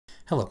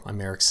Hello,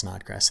 I'm Eric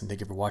Snodgrass, and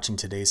thank you for watching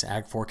today's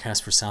Ag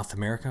Forecast for South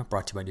America,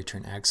 brought to you by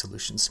Nutrien Ag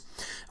Solutions.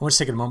 I want to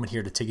take a moment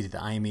here to take you to the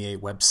IMEA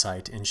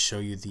website and show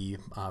you the,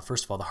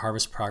 first of all, the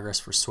harvest progress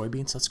for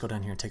soybeans. Let's go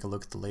down here and take a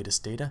look at the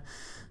latest data.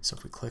 So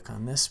if we click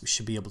on this, we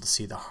should be able to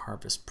see the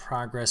harvest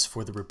progress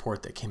for the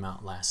report that came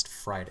out last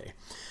Friday.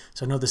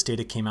 So I know this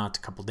data came out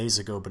a couple days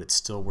ago, but it's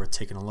still worth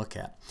taking a look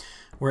at.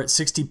 We're at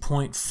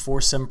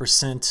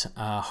 60.47%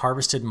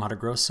 harvested in Mato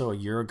Grosso. A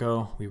year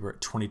ago, we were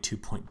at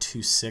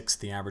 22.26.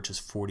 The average is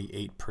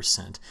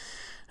 48%.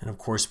 And of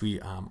course, we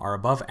are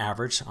above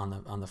average on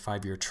the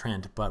 5-year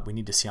trend, but we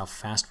need to see how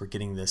fast we're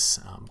getting this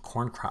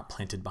corn crop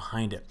planted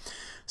behind it.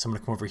 So I'm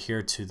going to come over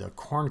here to the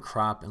corn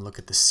crop and look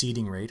at the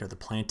seeding rate or the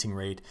planting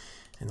rate.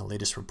 And the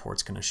latest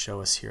report's going to show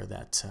us here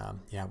that,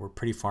 yeah, we're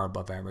pretty far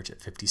above average at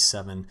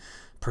 57%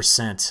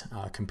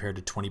 compared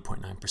to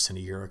 20.9% a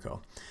year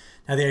ago.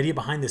 Now, the idea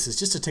behind this is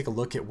just to take a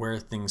look at where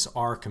things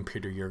are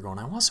compared to a year ago.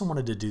 And I also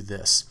wanted to do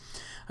this.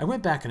 I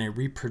went back and I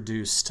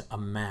reproduced a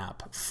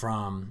map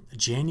from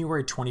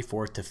January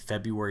 24th to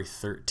February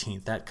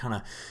 13th, that kind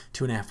of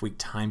 2.5-week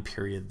time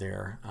period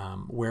there,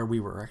 where we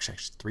were actually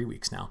 3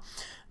 weeks now,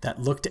 that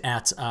looked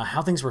at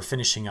how things were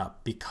finishing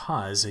up,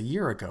 because a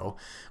year ago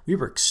we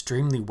were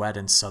extremely wet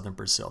in southern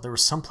Brazil. There were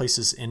some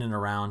places in and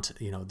around,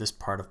 this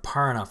part of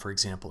Paraná, for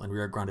example, in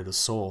Rio Grande do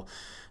Sul,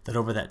 that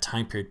over that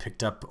time period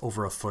picked up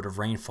over 1 foot of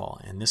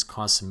rainfall, and this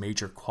caused some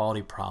major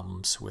quality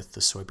problems with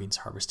the soybeans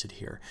harvested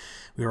here.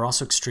 We were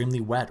also extremely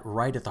wet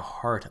right at the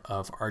heart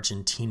of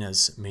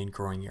Argentina's main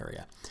growing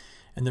area.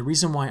 And the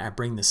reason why I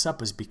bring this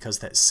up is because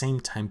that same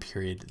time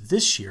period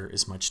this year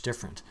is much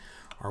different.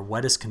 Our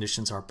wettest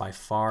conditions are by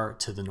far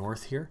to the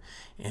north here,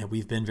 and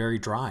we've been very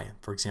dry,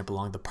 for example,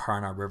 along the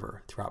Paraná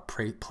River, throughout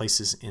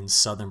places in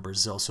southern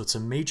Brazil. So it's a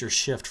major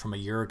shift from a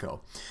year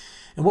ago.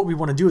 And what we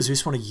want to do is we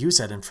just want to use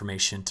that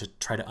information to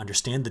try to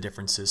understand the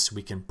differences so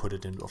we can put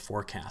it into a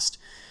forecast.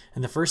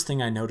 And the first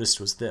thing I noticed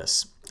was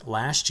this.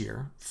 Last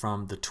year,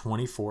 from the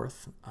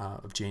 24th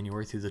of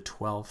January through the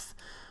 12th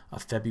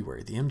of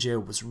February, the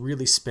MJO was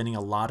really spending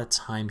a lot of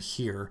time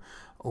here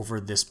over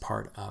this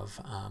part of,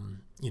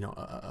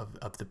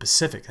 of the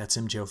Pacific. That's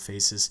MJO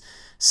phases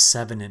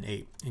 7 and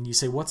 8. And you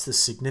say, what's the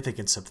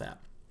significance of that?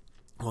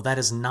 Well, that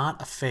is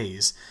not a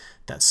phase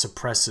that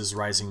suppresses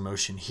rising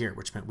motion here,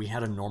 which meant we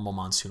had a normal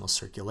monsoonal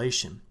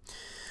circulation.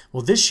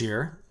 Well, this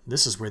year,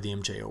 this is where the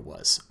MJO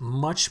was,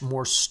 much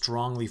more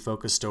strongly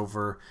focused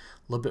over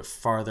a little bit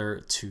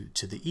farther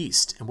to the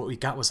east. And what we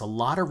got was a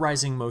lot of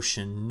rising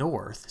motion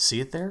north,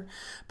 see it there?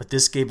 But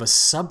this gave us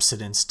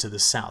subsidence to the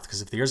south,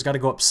 because if the air's got to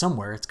go up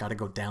somewhere, it's got to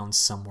go down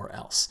somewhere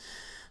else.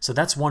 So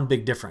that's one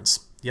big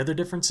difference. The other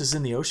difference is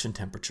in the ocean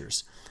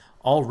temperatures.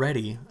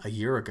 Already a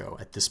year ago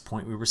at this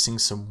point, we were seeing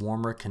some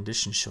warmer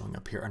conditions showing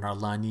up here, and our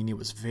La Nina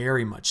was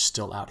very much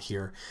still out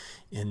here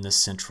in the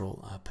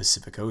central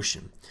Pacific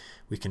Ocean.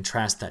 We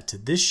contrast that to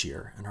this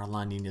year, and our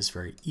La Nina is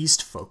very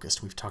east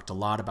focused. We've talked a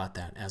lot about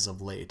that as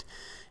of late.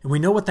 And we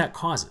know what that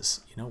causes.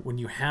 When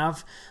you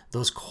have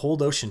those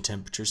cold ocean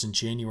temperatures in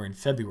January and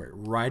February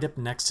right up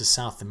next to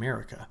South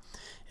America,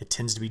 it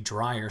tends to be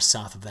drier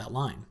south of that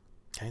line.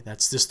 Okay,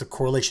 that's just the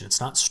correlation. It's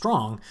not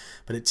strong,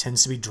 but it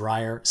tends to be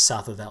drier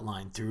south of that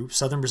line through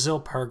southern Brazil,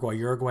 Paraguay,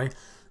 Uruguay,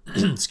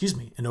 excuse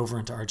me, and over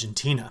into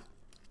Argentina.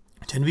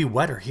 It tend to be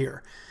wetter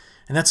here.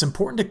 And that's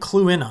important to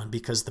clue in on,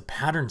 because the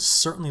pattern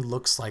certainly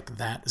looks like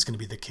that is going to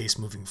be the case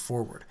moving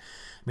forward.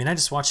 I mean, I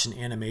just watched an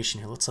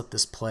animation here. Let's let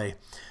this play.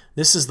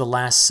 This is the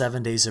last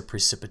 7 days of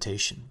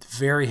precipitation.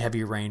 Very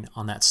heavy rain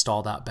on that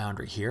stalled out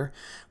boundary here.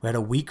 We had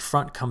a weak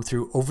front come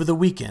through over the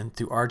weekend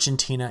through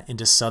Argentina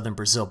into southern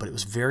Brazil, but it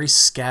was very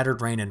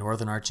scattered rain in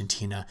northern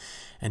Argentina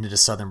and into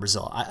southern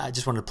Brazil. I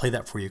just wanted to play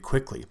that for you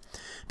quickly,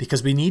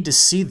 because we need to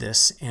see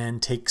this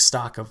and take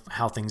stock of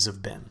how things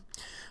have been.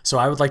 So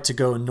I would like to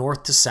go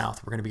north to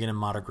south. We're going to begin in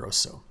Mato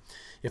Grosso.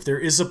 If there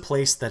is a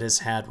place that has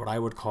had what I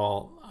would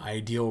call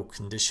ideal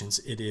conditions,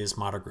 it is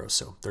Mato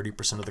Grosso.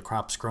 30% of the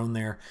crops grown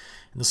there.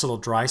 And this little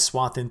dry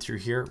swath in through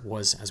here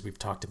was, as we've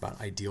talked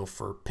about, ideal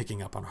for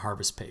picking up on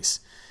harvest pace.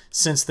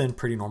 Since then,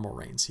 pretty normal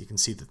rains. You can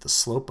see that the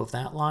slope of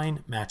that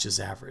line matches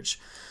average.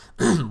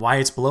 Why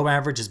it's below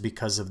average is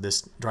because of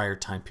this drier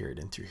time period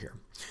in through here.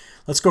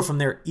 Let's go from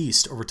there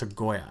east over to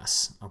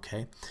Goiás.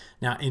 Okay.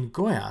 Now in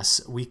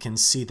Goiás, we can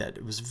see that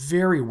it was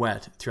very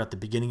wet throughout the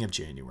beginning of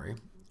January.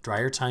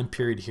 Drier time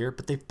period here,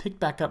 but they've picked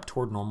back up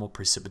toward normal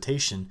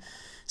precipitation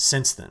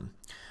since then.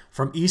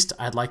 From east,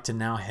 I'd like to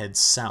now head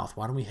south.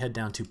 Why don't we head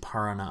down to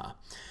Paraná?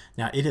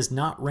 Now, it has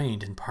not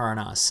rained in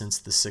Paraná since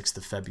the 6th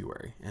of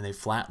February, and they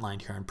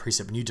flatlined here on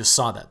precip, and you just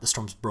saw that. The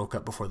storms broke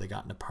up before they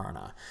got into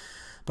Paraná.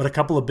 But a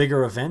couple of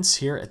bigger events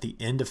here at the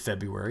end of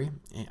February,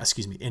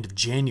 end of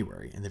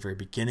January, and the very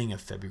beginning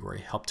of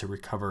February helped to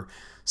recover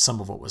some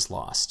of what was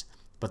lost.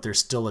 But there's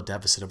still a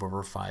deficit of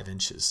over 5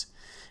 inches.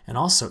 And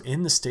also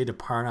in the state of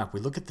Paraná, if we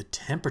look at the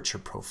temperature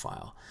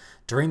profile,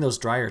 during those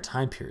drier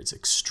time periods,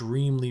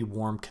 extremely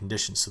warm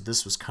conditions. So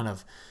this was kind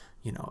of,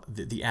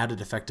 the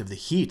added effect of the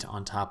heat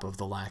on top of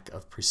the lack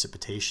of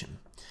precipitation.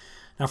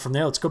 Now from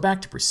there, let's go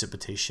back to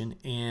precipitation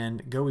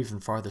and go even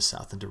farther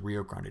south into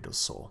Rio Grande do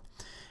Sul.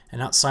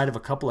 And outside of a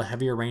couple of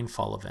heavier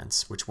rainfall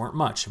events, which weren't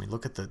much, I mean,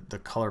 look at the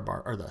color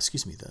bar, or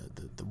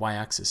the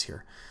y-axis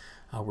here.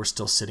 We're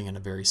still sitting in a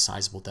very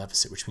sizable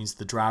deficit, which means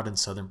the drought in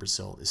southern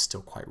Brazil is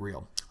still quite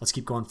real. Let's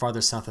keep going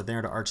farther south of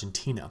there to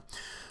Argentina,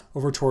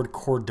 over toward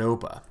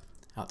Cordoba.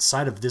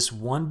 Outside of this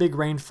one big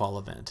rainfall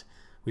event,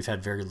 we've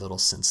had very little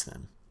since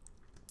then.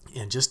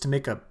 And just to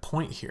make a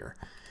point here,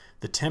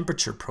 the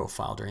temperature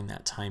profile during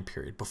that time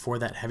period, before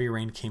that heavy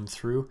rain came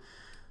through,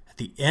 at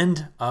the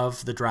end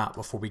of the drought,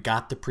 before we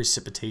got the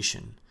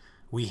precipitation,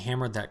 we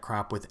hammered that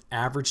crop with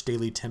average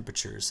daily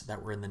temperatures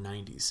that were in the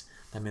 90s.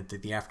 That meant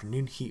that the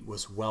afternoon heat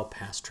was well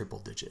past triple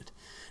digit.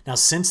 Now,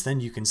 since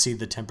then, you can see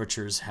the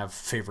temperatures have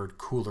favored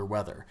cooler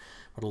weather,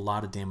 but a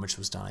lot of damage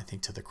was done, I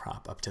think, to the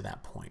crop up to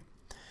that point.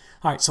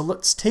 All right, so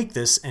let's take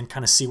this and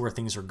kind of see where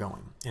things are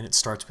going. And it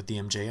starts with the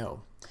MJO.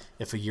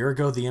 If a year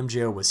ago the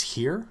MJO was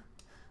here,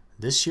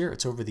 this year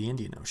it's over the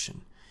Indian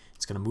Ocean.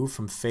 It's going to move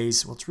from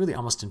phase, well, it's really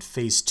almost in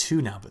phase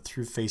 2 now, but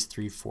through phase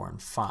 3, 4,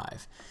 and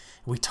 5.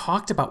 And we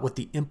talked about what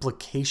the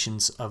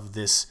implications of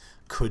this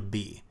could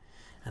be.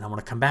 And I want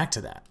to come back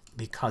to that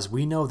because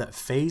we know that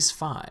phase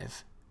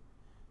 5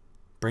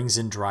 brings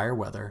in drier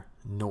weather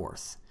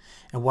north.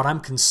 And what I'm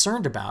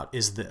concerned about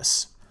is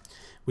this.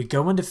 We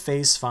go into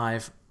phase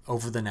 5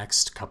 over the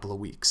next couple of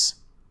weeks.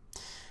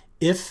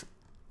 If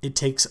it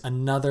takes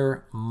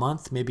another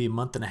month, maybe a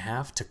month and a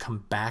half to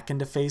come back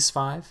into phase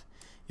 5,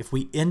 if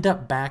we end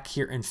up back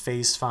here in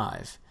phase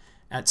 5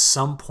 at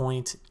some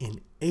point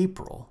in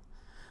April,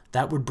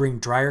 that would bring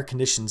drier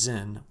conditions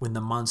in when the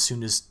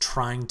monsoon is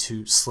trying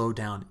to slow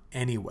down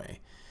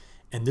anyway.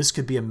 And this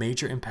could be a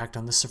major impact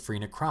on the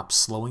safrinha crop,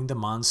 slowing the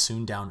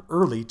monsoon down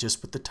early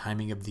just with the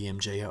timing of the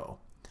MJO.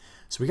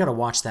 So we got to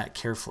watch that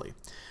carefully.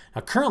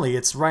 Now currently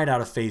it's right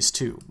out of phase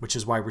 2, which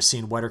is why we're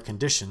seeing wetter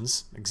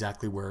conditions,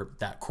 exactly where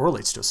that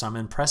correlates to. So I'm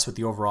impressed with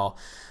the overall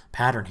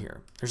pattern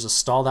here. There's a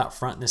stalled out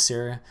front in this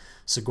area.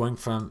 So going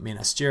from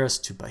Minas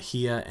Gerais to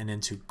Bahia and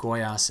into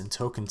Goiás and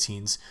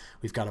Tocantins,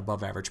 we've got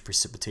above average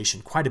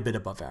precipitation, quite a bit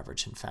above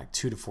average, in fact,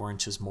 2 to 4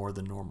 inches more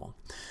than normal.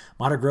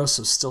 Mato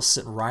Grosso is still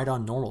sitting right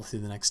on normal through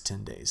the next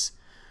 10 days.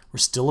 We're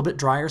still a bit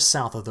drier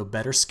south, although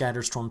better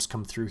scattered storms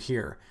come through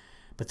here.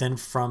 But then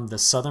from the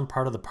southern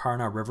part of the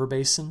Paraná River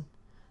Basin,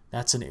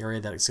 that's an area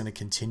that is going to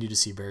continue to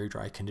see very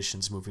dry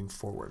conditions moving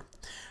forward.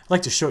 I'd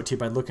like to show it to you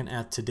by looking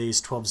at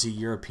today's 12Z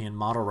European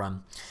model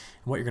run.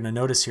 And what you're going to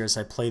notice here as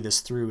I play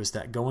this through is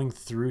that going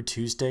through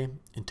Tuesday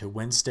into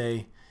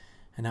Wednesday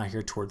and now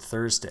here toward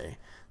Thursday,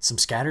 some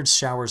scattered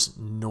showers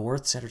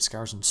north, scattered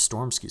showers and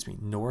storms,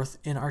 north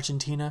in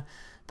Argentina,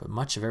 but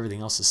much of everything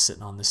else is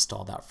sitting on this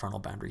stalled out frontal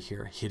boundary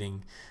here,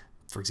 hitting,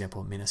 for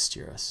example, Minas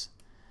Gerais.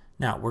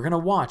 Now, we're going to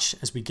watch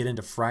as we get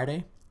into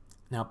Friday,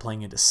 now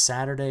playing into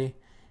Saturday,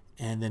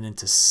 and then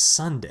into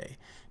Sunday,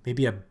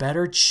 maybe a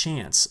better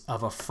chance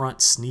of a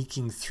front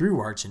sneaking through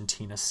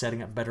Argentina,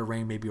 setting up better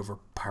rain maybe over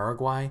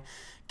Paraguay,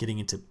 getting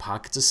into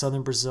pockets of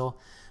southern Brazil.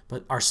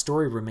 But our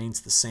story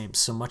remains the same.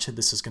 So much of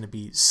this is going to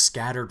be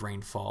scattered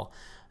rainfall,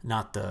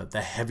 not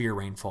the heavier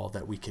rainfall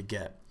that we could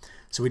get.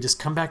 So we just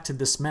come back to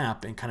this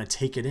map and kind of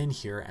take it in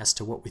here as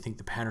to what we think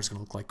the pattern is going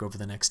to look like over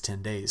the next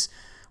 10 days.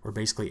 We're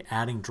basically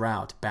adding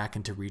drought back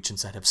into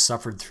regions that have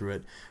suffered through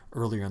it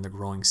earlier in the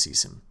growing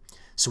season.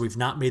 So we've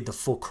not made the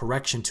full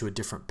correction to a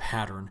different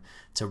pattern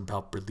to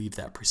help relieve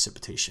that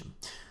precipitation.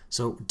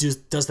 So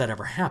does that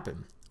ever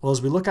happen? Well,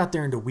 as we look out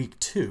there into week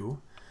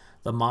 2,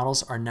 the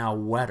models are now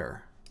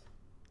wetter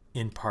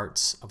in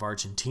parts of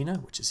Argentina,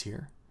 which is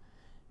here,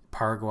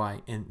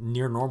 Paraguay, and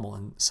near normal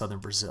in southern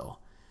Brazil.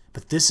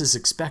 But this is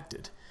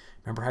expected.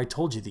 Remember how I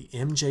told you the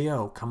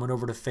MJO coming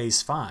over to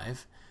phase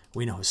 5,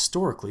 we know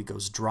historically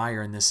goes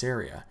drier in this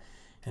area.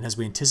 And as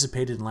we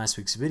anticipated in last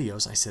week's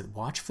videos, I said,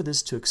 watch for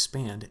this to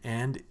expand,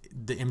 and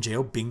the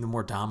MJO being the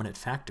more dominant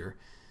factor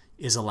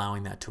is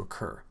allowing that to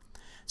occur.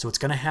 So it's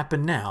going to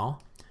happen now.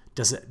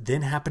 Does it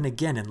then happen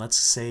again in, let's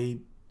say,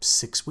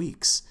 6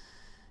 weeks?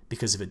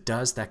 Because if it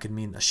does, that could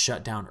mean the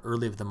shutdown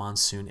early of the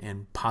monsoon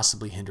and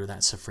possibly hinder that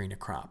safrinha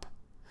crop.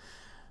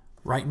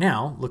 Right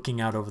now, looking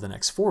out over the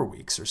next 4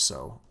 weeks or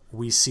so,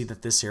 we see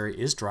that this area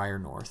is drier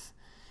north.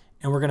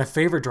 And we're going to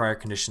favor drier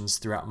conditions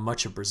throughout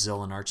much of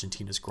Brazil and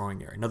Argentina's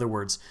growing area. In other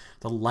words,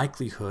 the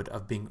likelihood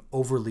of being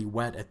overly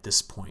wet at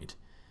this point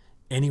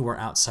anywhere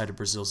outside of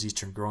Brazil's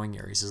eastern growing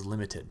areas is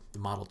limited. The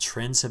model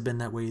trends have been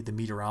that way. The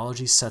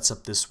meteorology sets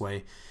up this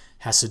way.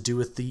 Has to do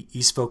with the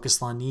East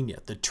Focus La Nina,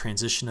 the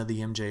transition of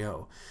the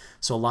MJO.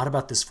 So a lot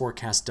about this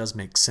forecast does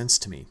make sense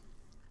to me.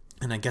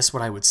 And I guess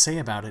what I would say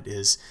about it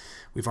is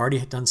we've already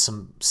done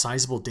some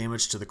sizable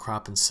damage to the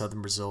crop in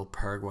southern Brazil,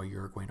 Paraguay,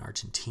 Uruguay, and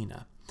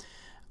Argentina.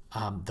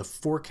 The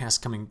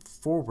forecast coming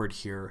forward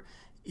here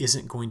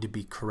isn't going to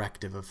be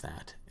corrective of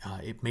that.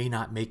 It may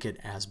not make it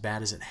as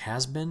bad as it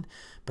has been,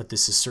 but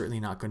this is certainly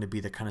not going to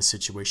be the kind of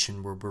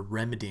situation where we're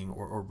remedying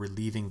or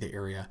relieving the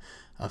area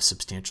of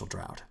substantial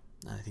drought.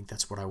 And I think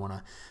that's what I want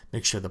to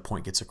make sure the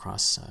point gets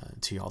across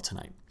to you all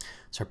tonight.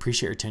 So I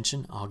appreciate your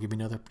attention. I'll give you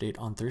another update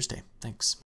on Thursday. Thanks.